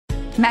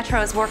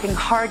Metro is working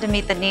hard to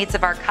meet the needs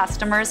of our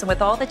customers, and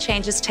with all the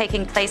changes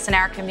taking place in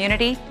our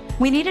community,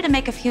 we needed to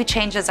make a few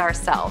changes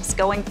ourselves.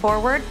 Going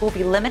forward, we'll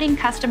be limiting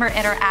customer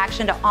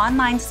interaction to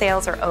online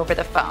sales or over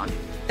the phone.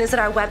 Visit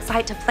our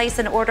website to place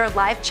an order,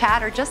 live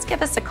chat, or just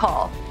give us a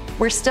call.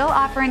 We're still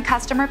offering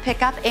customer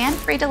pickup and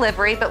free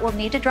delivery, but we'll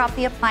need to drop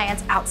the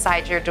appliance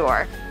outside your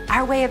door.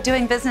 Our way of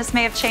doing business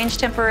may have changed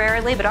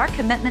temporarily, but our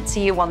commitment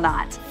to you will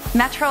not.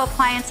 Metro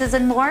Appliances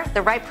and more,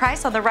 the right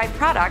price on the right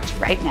product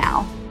right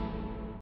now.